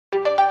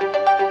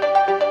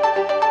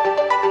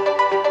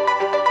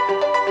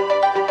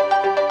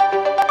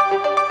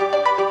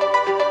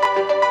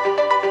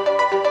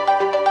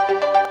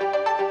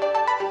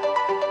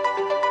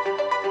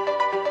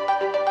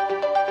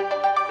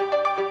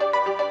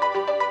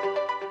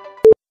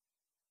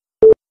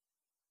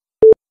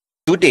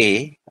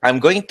Today, I'm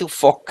going to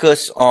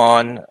focus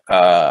on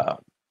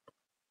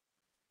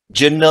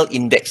journal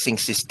indexing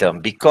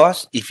system,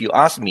 because if you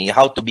ask me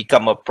how to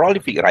become a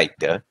prolific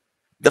writer,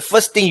 the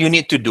first thing you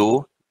need to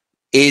do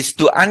is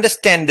to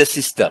understand the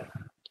system,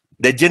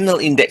 the journal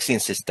indexing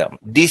system.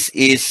 This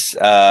is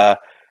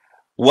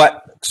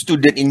what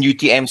students in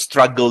UTM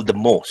struggle the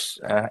most,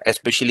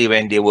 especially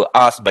when they were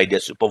asked by their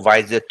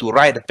supervisor to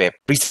write a paper.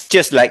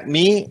 Researchers like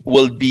me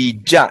will be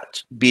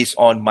judged based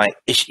on my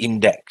H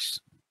index,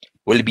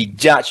 will be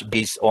judged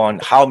based on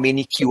how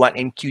many Q1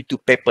 and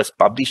Q2 papers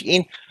published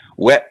in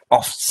Web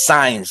of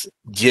Science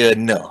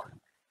journal,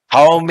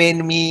 how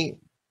many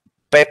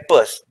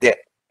papers that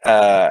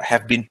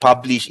have been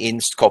published in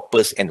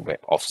Scopus and Web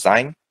of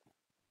Science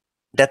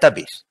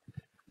database.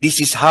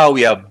 This is how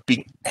we are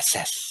being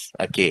assessed.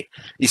 Okay,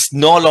 it's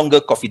no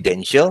longer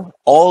confidential.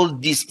 All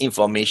these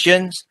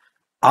informations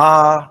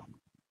are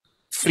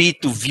free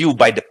to view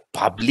by the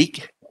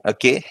public.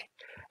 Okay,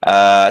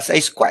 so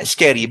it's quite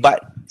scary,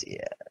 but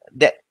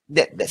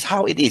that's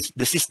how it is,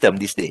 the system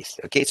these days.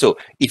 Okay, so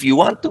if you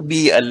want to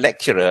be a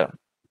lecturer,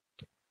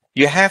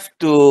 you have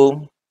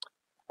to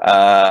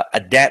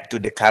adapt to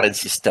the current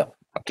system.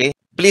 Okay,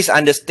 please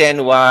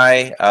understand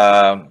why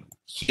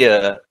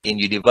here in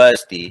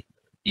university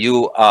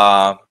you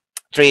are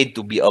trained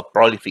to be a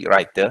prolific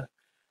writer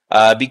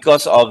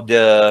because of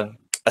the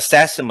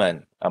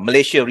assessment,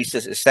 Malaysia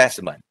Research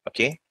Assessment.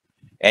 Okay,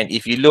 and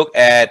if you look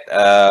at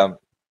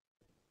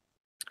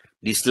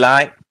this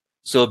slide,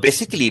 so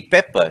basically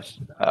papers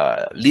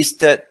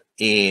listed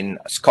in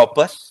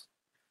Scopus,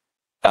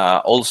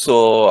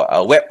 also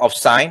Web of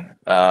Science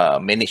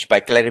managed by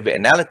Clarivate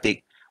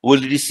Analytics,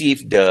 will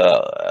receive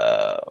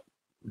the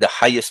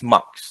highest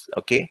marks.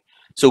 Okay,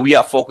 so we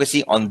are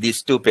focusing on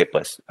these two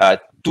papers,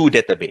 two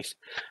databases.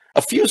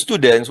 A few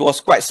students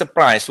was quite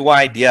surprised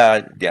why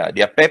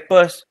their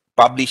papers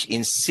published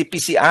in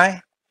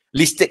CPCI,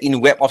 listed in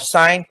Web of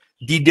Science,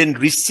 didn't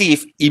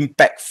receive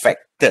impact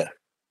factor.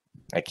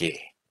 Okay,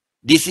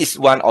 this is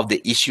one of the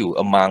issue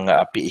among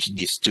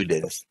PhD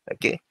students.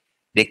 Okay,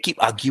 they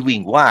keep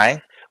arguing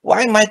why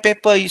my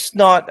paper is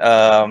not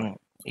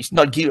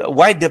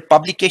why the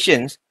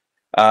publications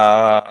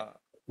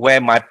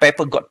where my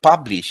paper got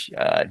published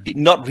did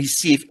not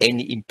receive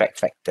any impact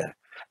factor.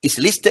 It's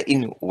listed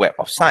in Web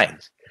of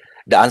Science.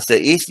 The answer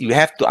is you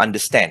have to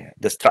understand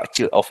the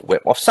structure of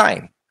Web of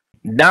Science.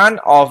 None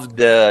of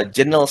the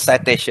journal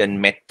citation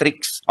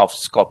metrics of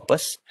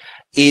Scopus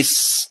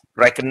is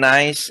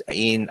recognized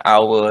in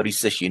our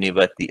research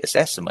university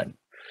assessment.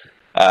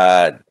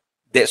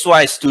 That's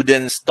why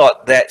students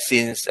thought that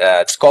since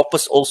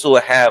Scopus also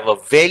have a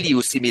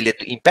value similar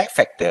to impact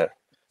factor,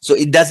 so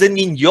it doesn't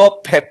mean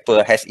your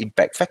paper has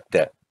impact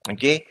factor.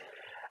 Okay,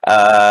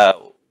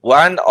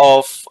 one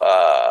of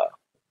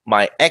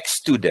my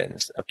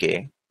ex-students,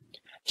 okay,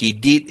 he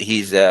did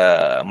his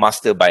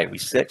master by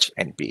research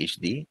and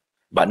PhD,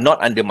 but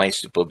not under my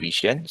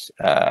supervision.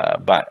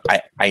 But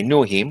I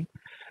know him.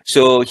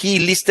 So he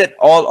listed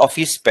all of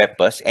his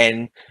papers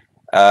and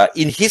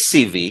in his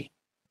CV,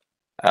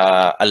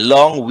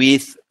 along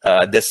with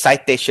the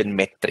citation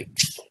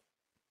metrics.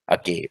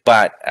 Okay,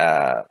 but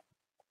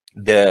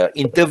the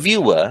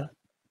interviewer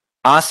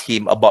asked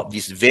him about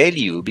this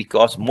value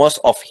because most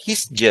of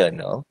his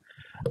journal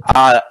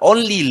are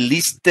only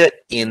listed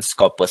in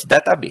Scopus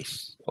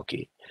database.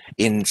 Okay,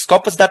 in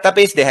Scopus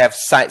database, they have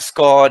site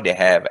score, they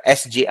have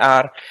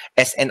SJR,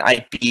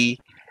 SNIP,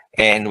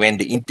 and when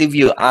the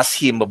interviewer asked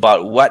him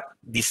about what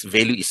this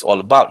value is all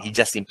about, he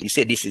just simply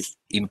said this is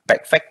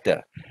impact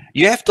factor.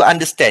 You have to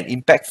understand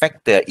impact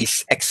factor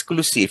is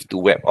exclusive to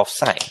Web of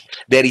Science.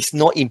 There is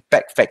no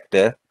impact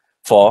factor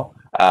for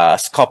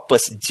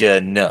Scopus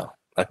journal.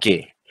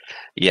 Okay,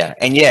 yeah,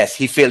 and yes,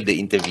 he failed the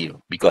interview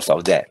because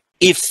of that.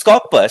 If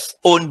Scopus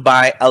owned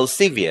by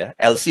Elsevier,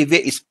 Elsevier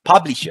is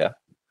publisher,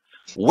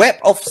 Web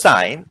of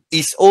Science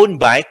is owned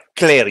by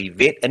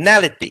Clarivate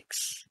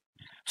Analytics,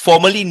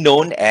 formerly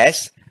known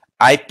as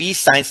IP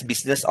Science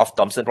Business of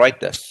Thomson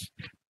Reuters.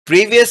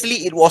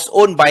 Previously, it was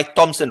owned by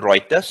Thomson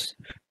Reuters.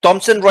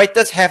 Thomson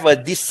Reuters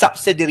have this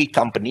subsidiary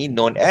company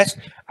known as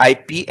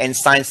IP and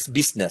Science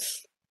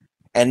Business.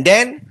 And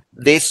then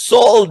they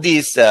sold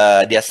this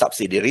their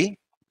subsidiary,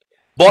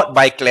 bought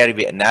by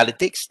Clarivate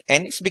Analytics,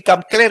 and it's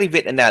become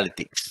Clarivate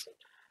Analytics.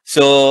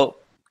 So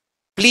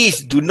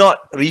please do not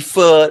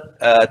refer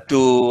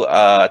to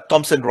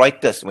Thomson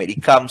Reuters when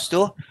it comes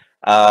to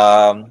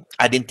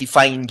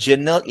identifying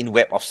journal in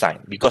Web of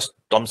Science, because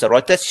Thomson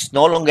Reuters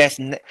no longer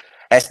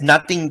has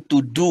nothing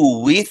to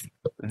do with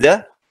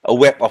the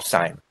Web of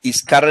Science.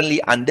 It's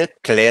currently under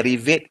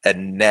Clarivate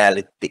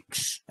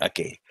Analytics.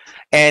 Okay,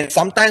 and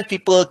sometimes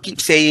people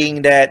keep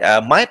saying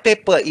that my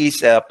paper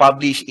is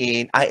published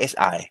in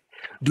ISI.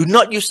 Do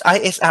not use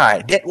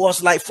ISI. That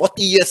was like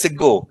 40 years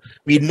ago.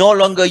 We no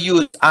longer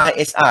use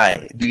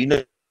ISI. Do you know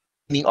the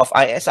meaning of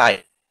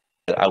ISI?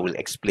 I will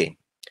explain.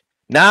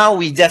 Now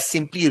we just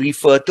simply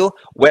refer to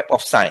Web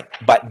of Science.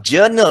 But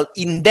journal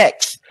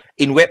index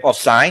in Web of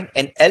Science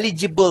and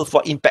eligible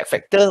for impact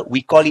factor,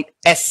 we call it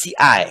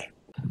SCI.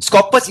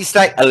 Scopus is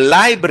like a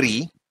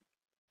library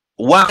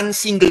one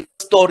single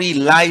story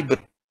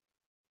library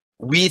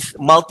with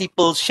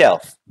multiple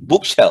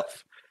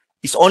bookshelf.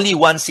 It's only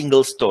one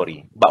single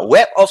story. But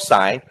Web of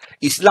Science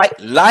is like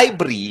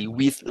library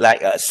with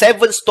like a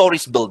 7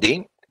 stories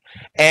building,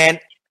 and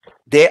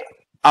there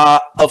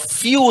are a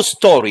few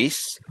stories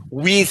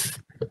with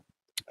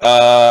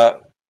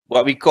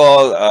what we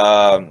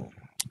call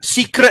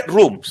secret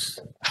rooms.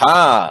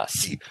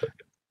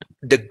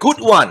 The good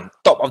one,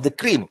 top of the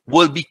cream,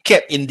 will be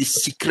kept in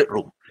this secret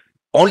room.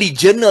 Only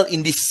journal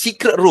in this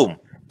secret room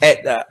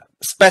at a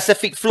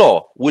specific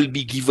floor will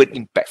be given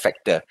impact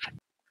factor.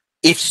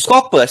 If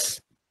Scopus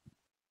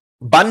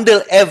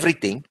bundle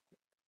everything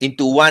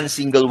into one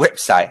single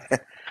website,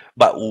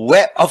 but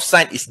Web of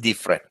Science is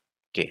different.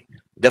 Okay.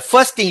 The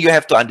first thing you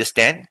have to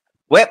understand,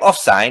 Web of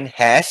Science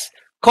has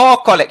core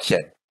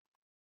collection.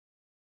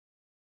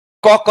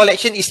 Core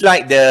collection is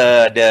like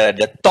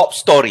the top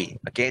story,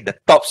 okay, the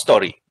top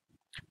story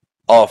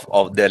of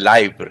the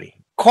library.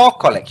 Core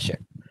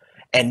collection.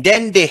 And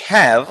then they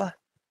have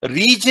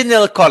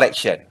regional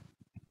collection.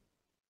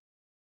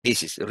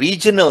 This is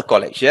regional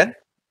collection.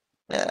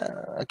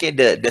 Okay,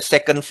 the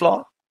second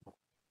floor.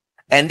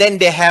 And then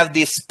they have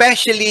the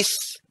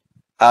specialist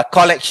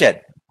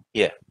collection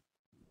here.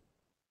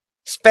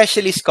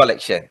 Specialist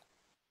collection.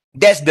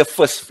 That's the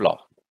first floor.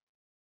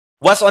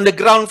 What's on the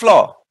ground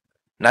floor?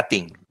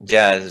 Nothing.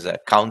 Just a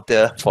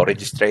counter for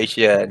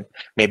registration,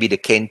 maybe the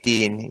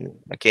canteen,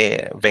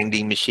 okay,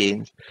 vending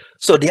machines.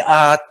 So there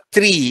are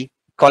 3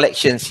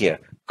 collections here.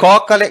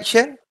 Core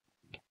collection,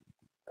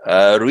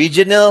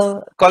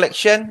 regional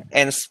collection,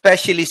 and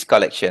specialist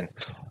collection.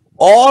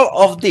 All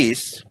of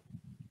these,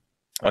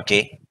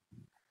 okay,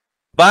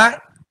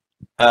 but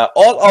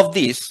all of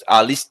these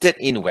are listed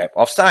in Web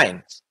of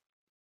Science.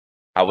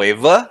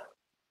 However,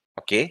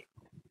 okay,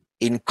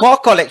 in core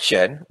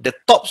collection, the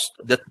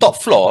top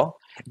floor,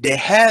 they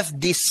have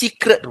the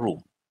secret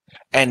room.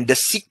 And the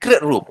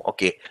secret room,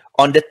 okay,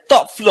 on the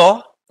top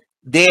floor,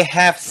 they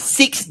have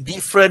 6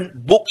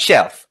 different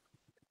bookshelves.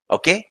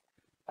 Okay,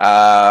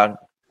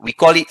 we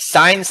call it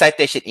Science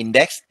Citation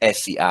Index,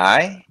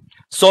 SCI,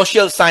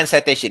 Social Science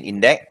Citation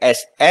Index,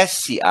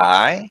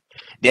 SCI.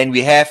 Then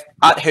we have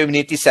Art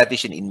Humanity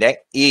Citation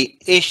Index,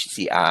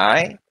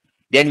 HCI.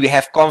 Then we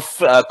have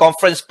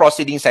Conference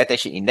Proceeding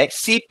Citation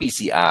Index,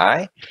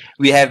 CPCI.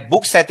 We have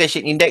Book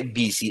Citation Index,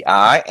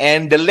 BCI.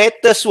 And the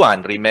latest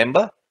one,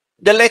 remember?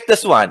 The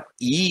latest one,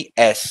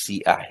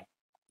 ESCI.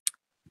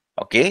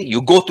 Okay,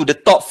 you go to the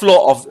top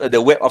floor of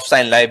the Web of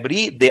Science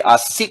library, there are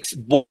 6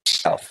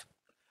 bookshelves.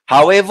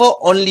 However,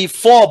 only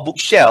 4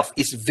 bookshelves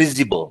is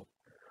visible.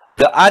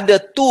 The other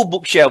 2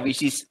 bookshelves,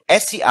 which is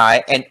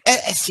SCI and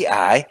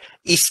SCI,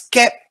 is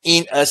kept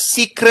in a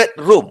secret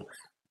room.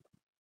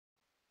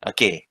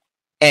 Okay.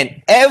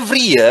 And every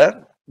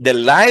year, the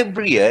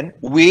librarian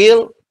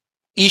will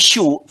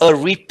issue a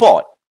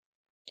report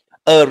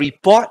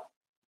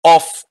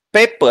of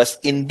papers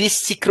in this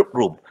secret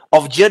room,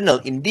 of journal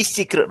in this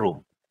secret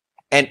room.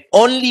 And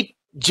only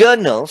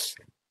journals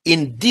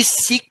in this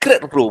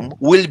secret room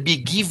will be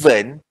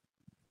given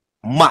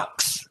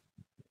marks.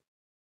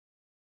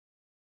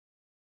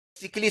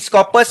 Basically,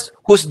 Scopus,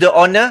 who's the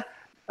owner?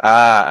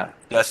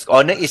 The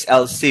owner is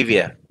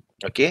Elsevier.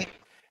 Okay.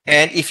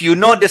 And if you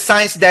know the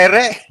Science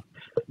Direct,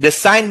 the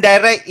Science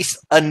Direct is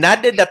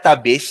another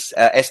database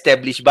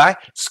established by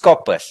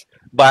Scopus,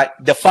 but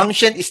the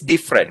function is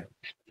different.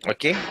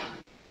 Okay,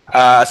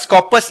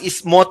 Scopus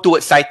is more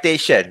towards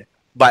citation,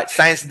 but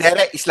Science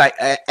Direct is like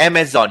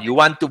Amazon. You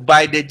want to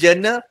buy the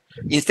journal,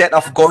 instead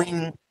of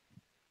going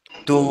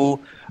to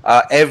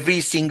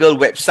every single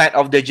website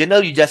of the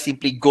journal, you just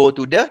simply go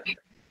to the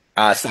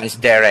Science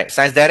Direct.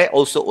 Science Direct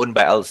also owned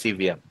by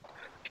Elsevier.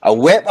 A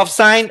Web of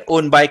Science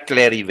owned by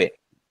Clarivate.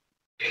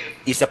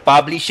 Is a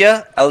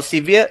publisher,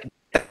 Elsevier,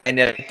 an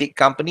analytic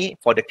company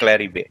for the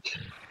Clarivate.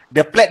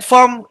 The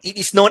platform, it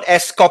is known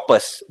as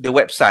Scopus, the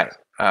website.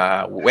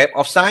 Web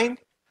of Science,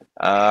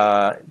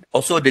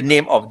 also the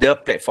name of the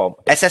platform.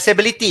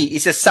 Accessibility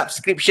is a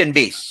subscription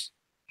base.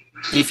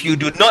 If you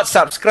do not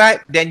subscribe,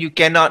 then you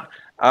cannot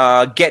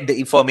get the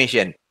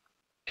information.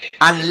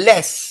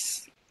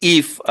 Unless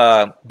if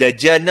the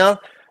journal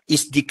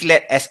is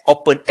declared as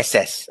open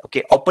access.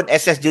 Okay, open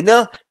access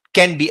journal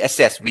can be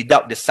accessed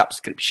without the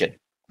subscription.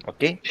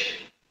 Okay,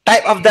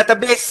 type of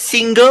database,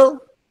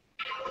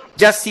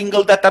 just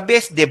single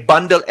database, they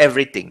bundle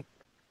everything.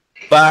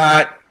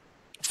 But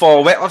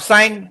for Web of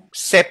Science,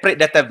 separate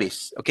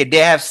database. Okay,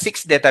 they have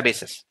 6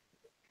 databases.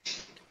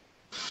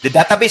 The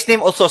database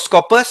name also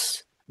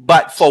Scopus,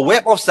 but for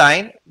Web of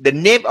Science, the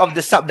name of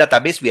the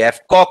sub-database, we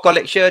have core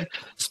collection,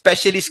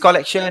 specialist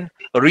collection,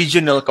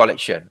 regional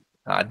collection.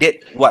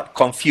 That what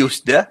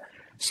confused the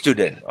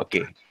student.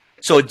 Okay,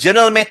 so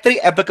journal metric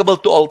applicable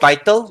to all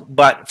titles,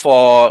 but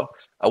for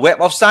a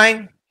Web of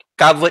Science,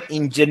 covered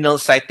in journal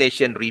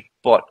citation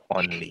report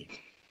only.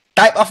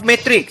 Type of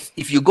matrix,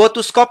 if you go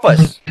to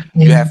Scopus,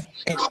 you have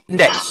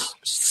index,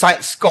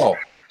 site score,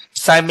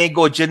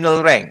 Cimego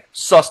journal rank,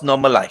 source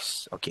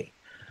normalized. Okay.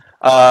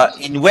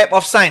 In Web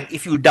of Science,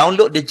 if you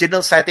download the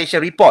journal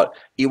citation report,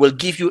 it will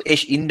give you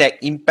H index,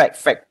 impact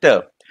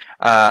factor,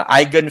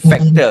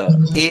 eigenfactor,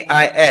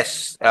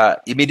 AIS,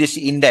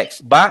 immediacy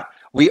index, but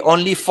we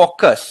only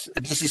focus.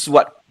 This is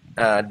what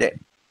that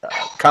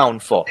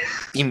count for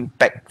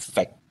impact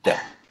factor.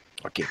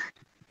 Okay.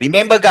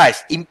 Remember,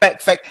 guys,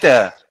 impact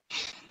factor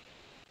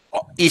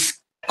is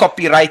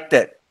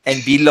copyrighted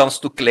and belongs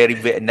to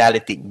Clarivate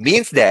Analytics.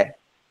 Means that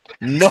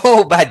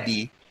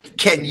nobody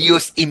can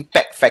use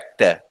impact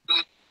factor.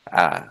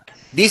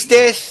 These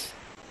days,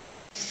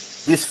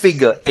 this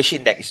figure, H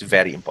index, is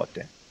very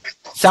important.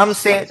 Some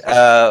said,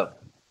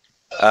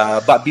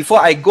 but before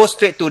I go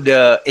straight to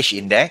the H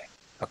index,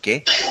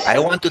 okay, I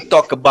want to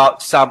talk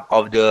about some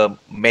of the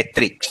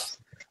metrics.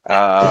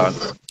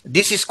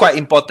 This is quite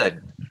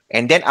important.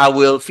 And then I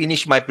will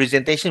finish my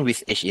presentation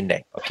with H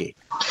index. Okay.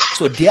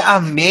 So there are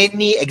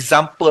many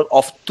examples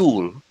of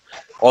tool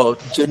or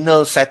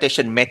journal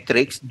citation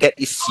metrics that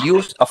is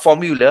used a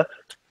formula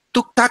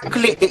to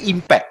calculate the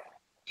impact.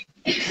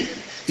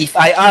 If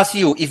I ask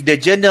you if the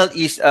journal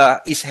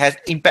has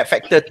impact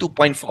factor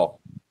 2.4,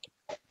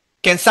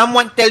 can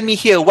someone tell me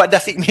here what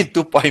does it mean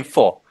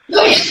 2.4?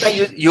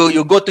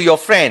 You go to your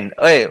friend,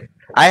 hey,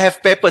 I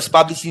have papers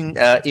published in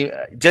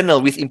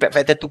journal with impact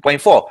factor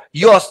 2.4.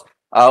 Yours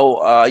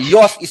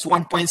is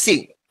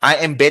 1.6. I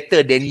am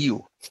better than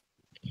you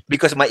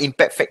because my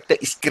impact factor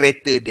is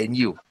greater than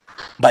you.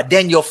 But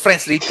then your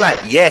friends reply,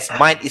 yes,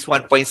 mine is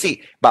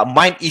 1.6, but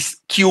mine is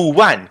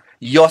Q1,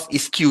 yours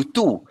is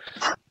Q2.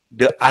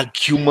 The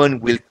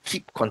argument will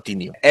keep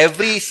continuing.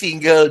 Every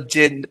single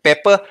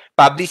paper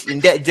published in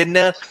that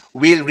journal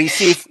will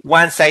receive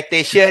 1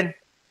 citation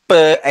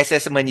per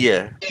assessment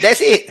year. That's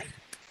it.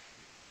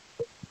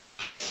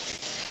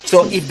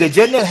 So if the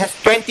journal has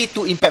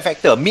 22 impact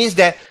factor, means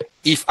that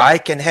if I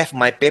can have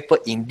my paper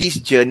in this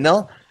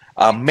journal,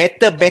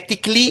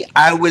 mathematically,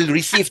 I will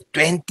receive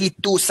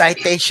 22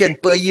 citations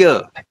per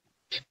year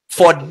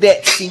for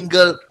that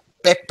single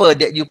paper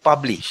that you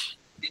publish.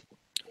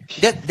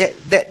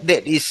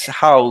 That is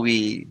how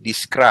we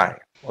describe,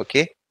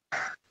 okay,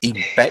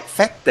 impact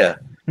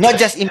factor. Not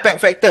just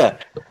impact factor,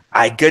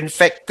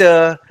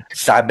 eigenfactor,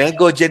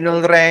 Samago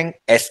general rank,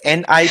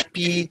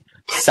 SNIP,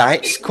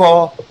 site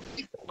score.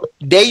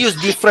 They use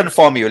different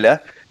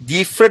formula,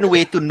 different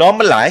way to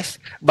normalize,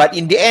 but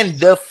in the end,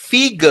 the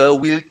figure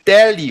will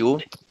tell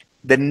you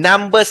the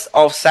numbers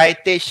of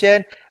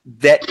citation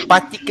that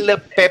particular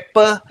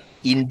paper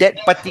in that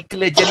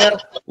particular journal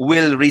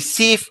will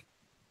receive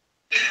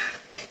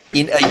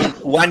in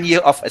 1 year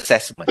of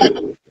assessment.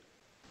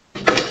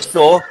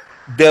 So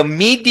the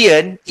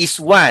median is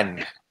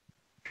 1.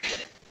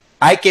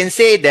 I can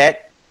say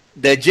that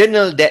the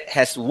journal that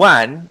has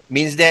 1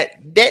 means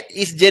that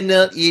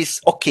journal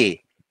is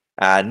okay.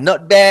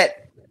 Not bad,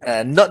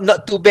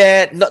 not too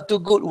bad, not too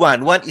good.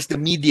 1 is the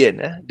median,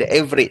 the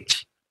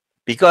average.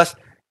 Because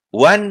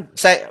 1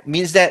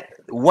 means that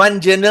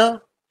one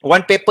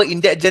paper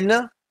in that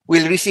journal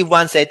will receive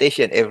 1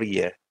 citation every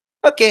year.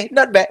 Okay,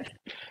 not bad.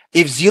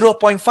 If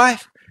 0.5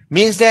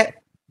 means that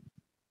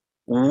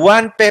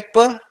 1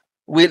 paper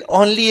will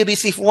only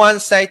receive 1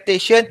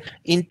 citation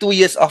in 2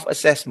 years of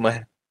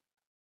assessment.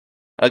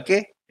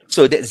 Okay,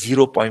 so that's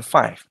 0.5.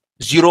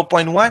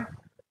 0.1,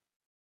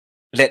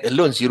 let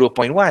alone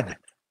 0.1.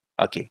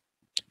 Okay,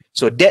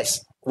 so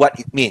that's what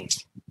it means.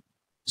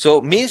 So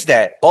it means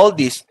that all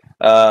this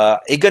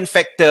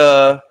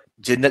eigenfactor,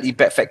 journal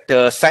impact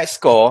factor, site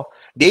score,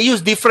 they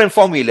use different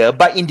formula,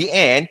 but in the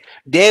end,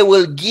 they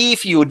will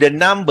give you the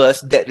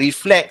numbers that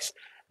reflects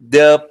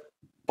the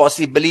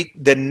possibility,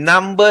 the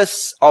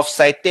numbers of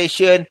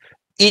citation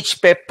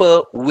each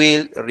paper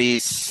will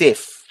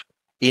receive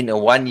in a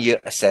 1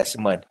 year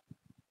assessment.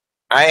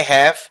 I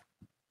have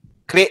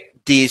created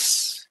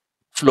this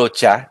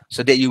flowchart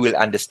so that you will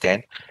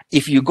understand.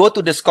 If you go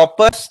to the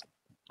Scopus,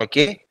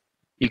 okay,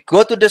 you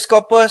go to the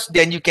Scopus,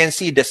 then you can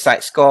see the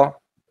site score,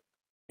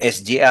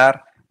 SJR,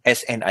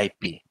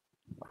 SNIP.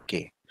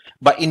 Okay,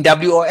 but in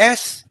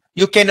WOS,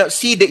 you cannot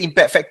see the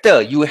impact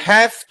factor. You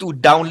have to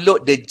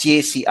download the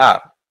JCR.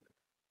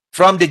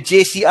 From the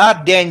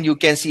JCR, then you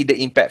can see the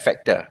impact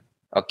factor.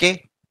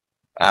 Okay,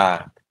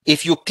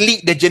 if you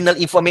click the journal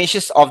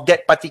information of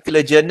that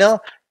particular journal,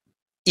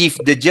 if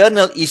the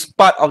journal is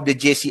part of the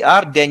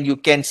JCR, then you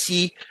can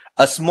see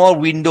a small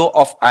window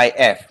of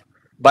IF.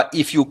 But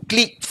if you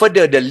click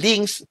further the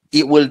links,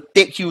 it will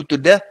take you to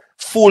the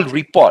full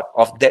report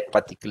of that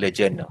particular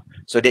journal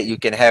so that you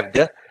can have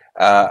the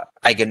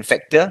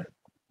eigenfactor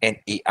and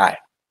AI.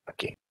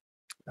 Okay.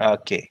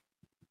 Okay.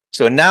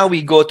 So now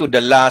we go to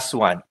the last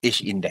one,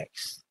 H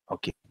index.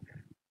 Okay.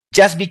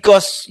 Just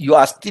because you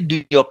are still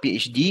doing your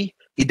PhD,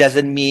 it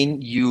doesn't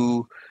mean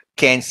you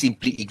can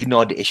simply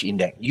ignore the H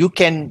index. You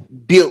can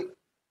build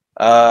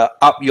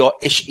up your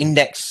H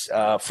index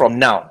from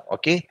now.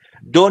 Okay.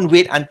 Don't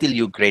wait until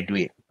you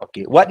graduate.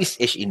 Okay. What is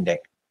H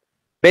index?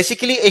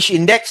 Basically, H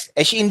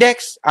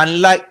index,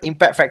 unlike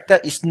impact factor,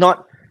 is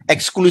not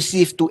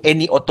exclusive to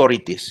any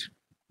authorities.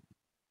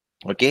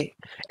 Okay.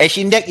 H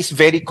index is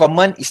very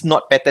common. It's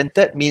not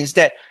patented. Means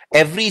that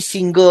every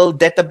single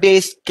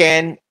database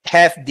can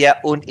have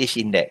their own H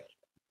index.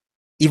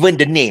 Even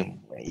the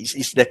name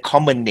is the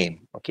common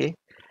name. Okay.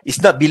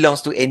 It's not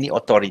belongs to any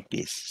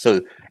authorities.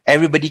 So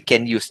everybody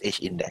can use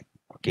H-index.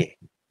 Okay.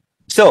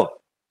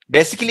 So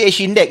basically,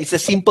 H-index is a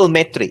simple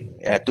metric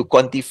to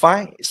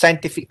quantify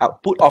scientific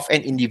output of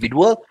an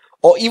individual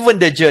or even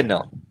the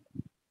journal.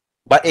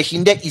 But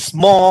H-index is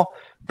more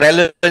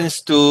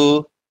relevant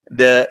to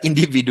the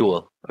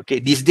individual. Okay.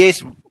 These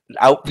days,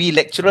 we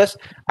lecturers,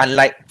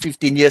 unlike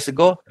 15 years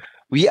ago,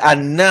 we are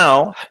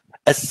now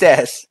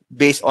assessed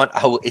based on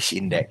our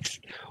H-index.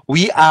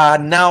 We are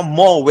now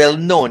more well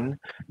known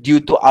due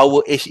to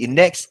our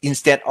H-index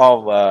instead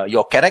of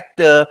your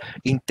character,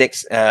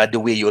 index, the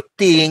way you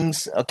think.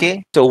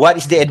 Okay, so what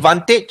is the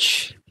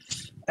advantage?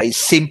 It's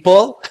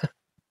simple.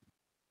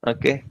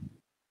 Okay,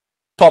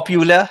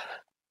 popular.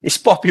 It's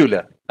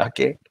popular.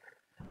 Okay,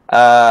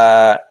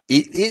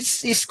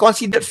 it's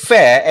considered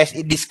fair as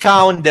it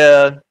discount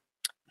the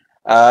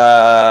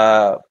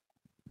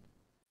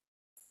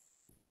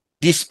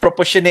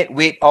disproportionate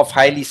weight of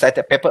highly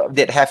cited paper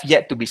that have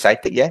yet to be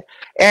cited yet,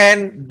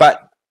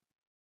 but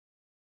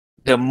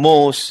the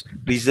most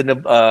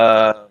reasonable,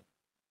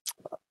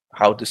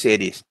 how to say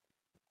this,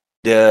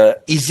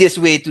 the easiest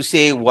way to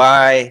say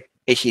why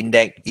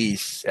H-index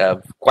is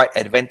quite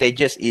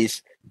advantageous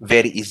is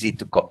very easy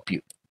to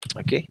compute.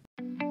 Okay.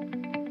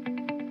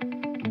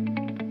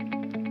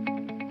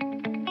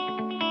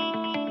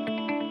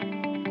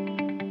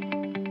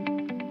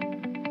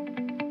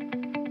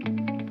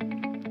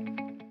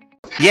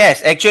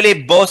 Yes,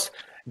 actually both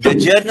the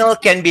journal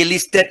can be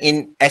listed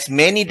in as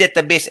many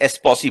databases as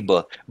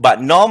possible, but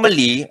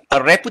normally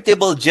a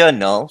reputable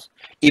journal,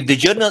 if the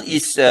journal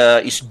is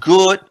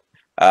good,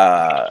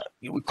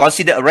 we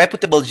consider a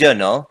reputable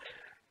journal,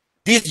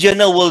 this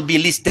journal will be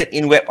listed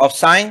in Web of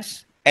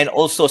Science and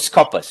also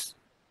Scopus.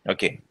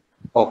 Okay.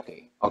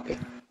 Okay. Okay.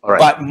 All right.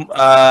 But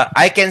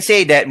I can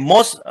say that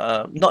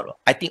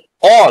I think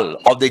all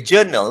of the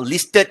journal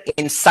listed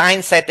in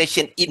Science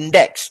Citation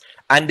Index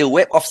under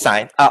Web of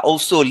Science are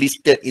also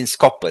listed in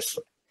Scopus.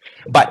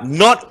 But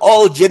not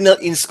all journal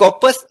in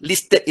Scopus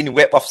listed in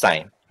Web of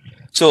Science.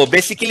 So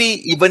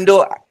basically, even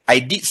though I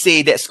did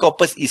say that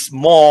Scopus is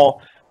more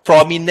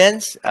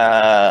prominent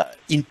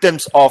in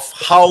terms of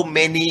how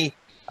many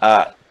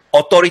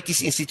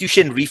authorities,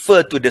 institutions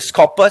refer to the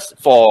Scopus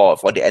for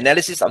the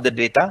analysis of the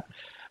data,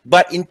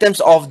 but in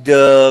terms of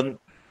the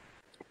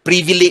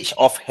privilege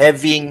of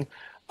having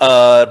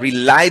a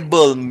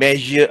reliable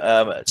measure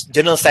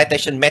journal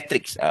citation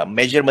metrics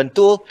measurement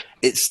tool,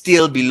 it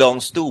still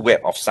belongs to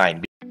Web of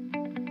Science.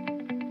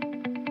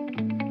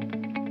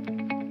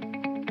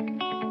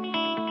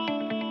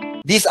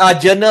 These are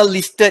journals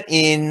listed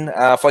in,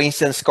 for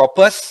instance,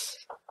 Scopus.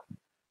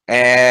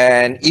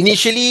 And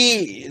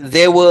initially,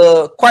 they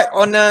were quite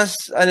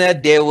honest,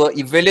 and they were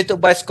evaluated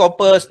by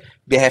Scopus.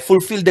 They have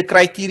fulfilled the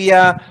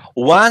criteria.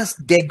 Once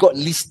they got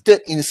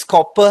listed in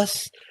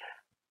Scopus,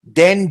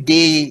 then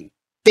they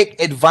take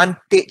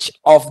advantage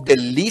of the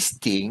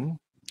listing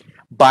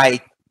by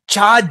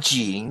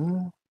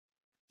charging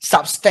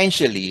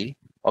substantially.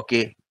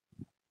 Okay,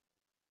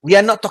 we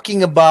are not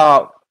talking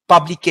about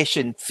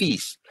publication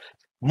fees.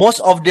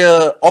 Most of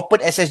the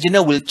open access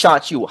journal will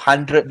charge you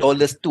 $100,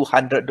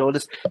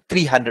 $200,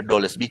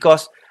 $300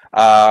 because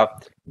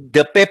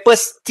the paper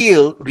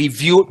still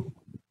reviewed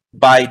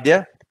by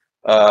the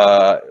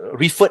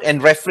referred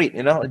and refereed,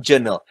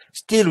 journal,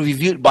 still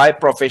reviewed by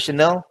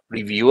professional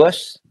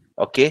reviewers.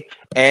 Okay,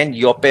 and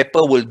your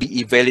paper will be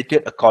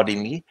evaluated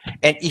accordingly.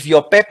 And if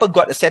your paper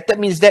got accepted,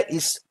 means that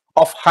is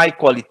of high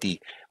quality.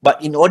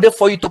 But in order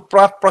for you to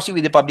proceed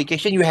with the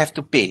publication, you have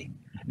to pay,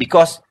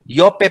 because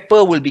your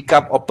paper will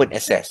become open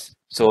access.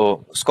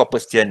 So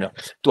Scopus journal,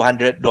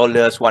 $200,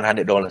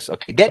 $100.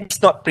 Okay, that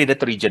is not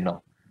predatory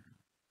journal.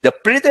 The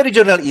predatory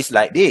journal is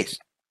like this.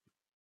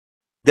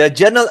 The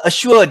journal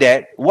assure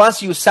that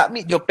once you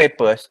submit your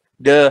papers,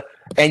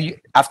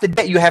 after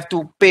that you have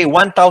to pay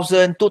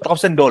 $1,000,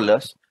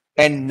 $2,000,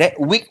 and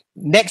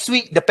next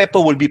week the paper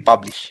will be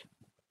published.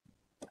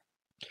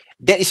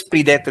 That is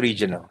predatory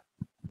journal.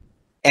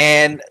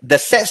 And the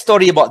sad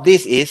story about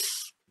this is,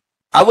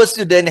 our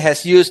student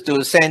has used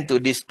to send to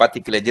this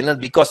particular journal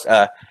because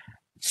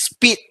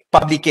speed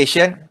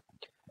publication,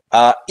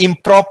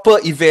 improper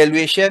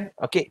evaluation.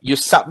 Okay, you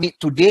submit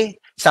today,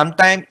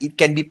 sometimes it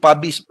can be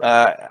published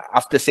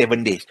after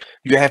 7 days.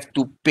 You have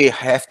to pay a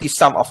hefty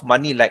sum of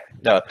money, like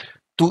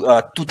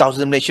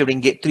 2,000 Malaysia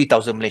ringgit,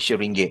 3,000 Malaysia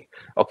ringgit.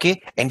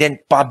 Okay, and then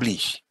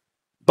publish.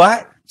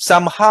 But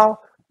somehow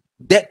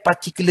that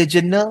particular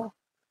journal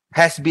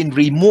has been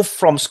removed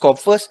from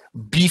Scopus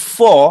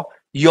before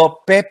your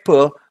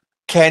paper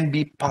can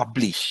be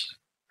published.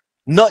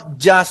 Not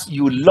just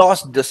you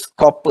lost the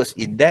Scopus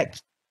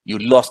index, you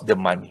lost the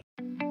money.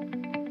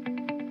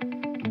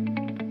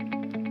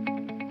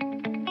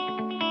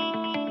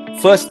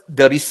 First,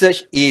 the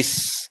research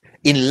is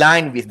in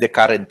line with the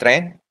current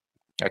trend.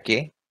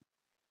 Okay,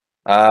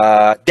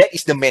 that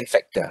is the main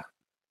factor.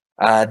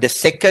 The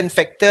second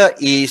factor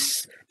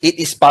is it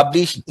is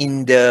published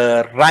in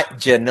the right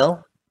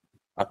journal.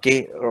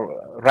 Okay,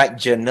 right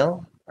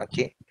journal.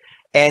 Okay,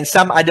 and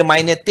some other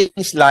minor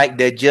things like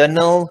the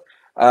journal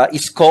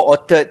It's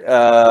co-authored.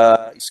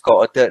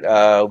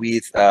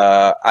 With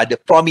other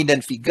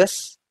prominent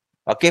figures.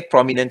 Okay,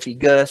 prominent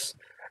figures,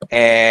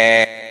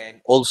 and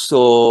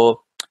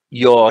also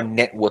your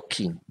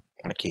networking.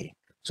 Okay,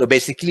 so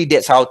basically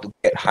that's how to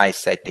get high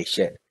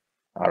citation.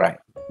 All right.